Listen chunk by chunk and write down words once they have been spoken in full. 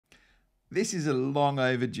this is a long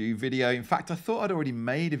overdue video. In fact, I thought I'd already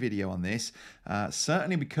made a video on this.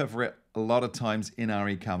 Certainly we cover it a lot of times in our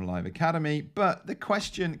Ecamm Live Academy, but the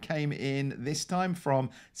question came in this time from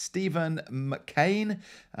Stephen McCain.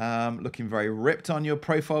 Looking very ripped on your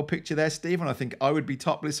profile picture there, Stephen. I think I would be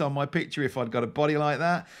topless on my picture if I'd got a body like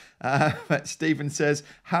that. But Stephen says,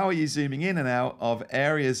 how are you zooming in and out of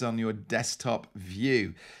areas on your desktop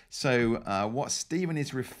view? So what Stephen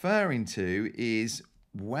is referring to is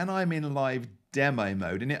when I'm in live demo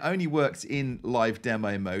mode, and it only works in live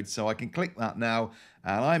demo mode, so I can click that now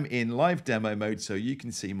and I'm in live demo mode so you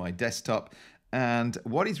can see my desktop. And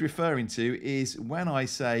what he's referring to is when I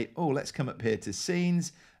say, oh, let's come up here to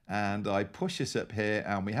scenes, and I push this up here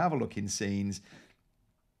and we have a look in scenes,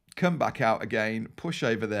 come back out again, push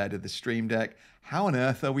over there to the Stream Deck. How on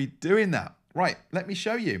earth are we doing that? Right, let me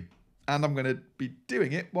show you. And I'm going to be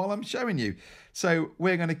doing it while I'm showing you. So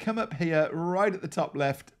we're going to come up here right at the top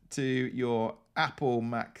left to your Apple,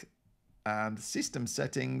 Mac and system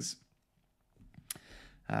settings.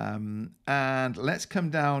 And let's come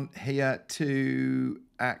down here to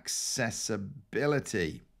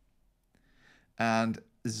accessibility. And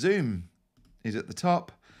Zoom is at the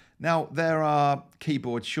top. Now, there are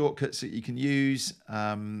keyboard shortcuts that you can use.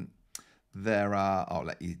 I'll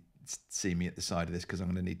let you see me at the side of this because I'm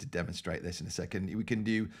going to need to demonstrate this in a second. We can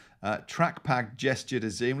do trackpad gesture to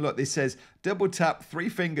zoom. Look, this says double tap 3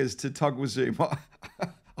 fingers to toggle zoom.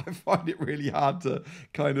 I find it really hard to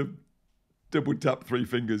kind of double tap 3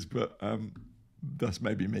 fingers, but that's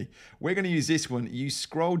maybe me. We're going to use this one. Use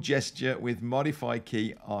scroll gesture with modify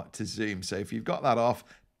key to zoom. So if you've got that off,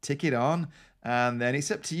 tick it on, and then it's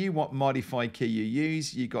up to you what modify key you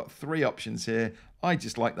use. You've got 3 options here. I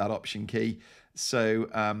just like that option key. So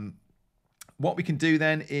what we can do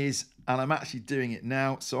then is, and I'm actually doing it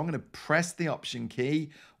now, so I'm going to press the option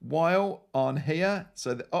key while on here.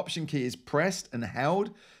 So the option key is pressed and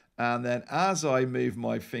held, and then as I move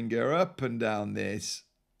my finger up and down this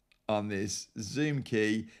on this zoom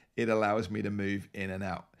key, it allows me to move in and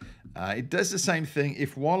out. It does the same thing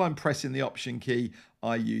if while I'm pressing the option key,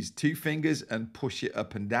 I use 2 fingers and push it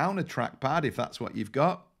up and down a trackpad, if that's what you've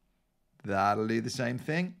got. That'll do the same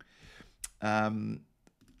thing.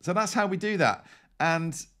 So that's how we do that.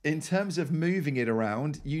 And in terms of moving it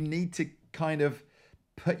around, you need to kind of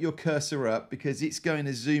put your cursor up because it's going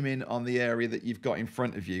to zoom in on the area that you've got in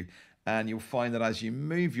front of you. And you'll find that as you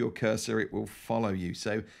move your cursor, it will follow you.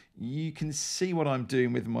 So you can see what I'm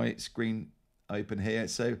doing with my screen open here.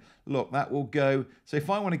 So look, that will go. So if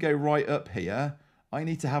I want to go right up here, I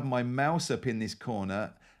need to have my mouse up in this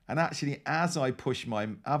corner. And actually, as I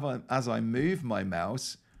move my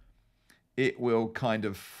mouse, it will kind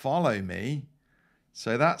of follow me.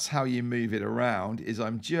 So that's how you move it around, is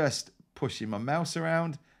I'm just pushing my mouse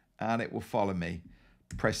around and it will follow me.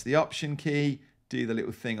 Press the option key, do the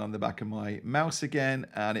little thing on the back of my mouse again,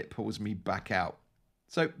 and it pulls me back out.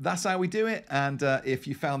 So that's how we do it. And if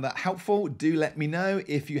you found that helpful, do let me know.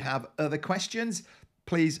 If you have other questions,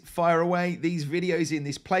 please fire away. These videos in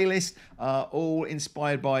this playlist are all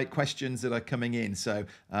inspired by questions that are coming in. So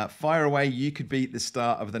fire away. You could be the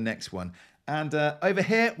start of the next one. And over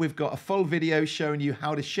here, we've got a full video showing you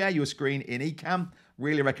how to share your screen in Ecamm.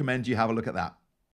 Really recommend you have a look at that.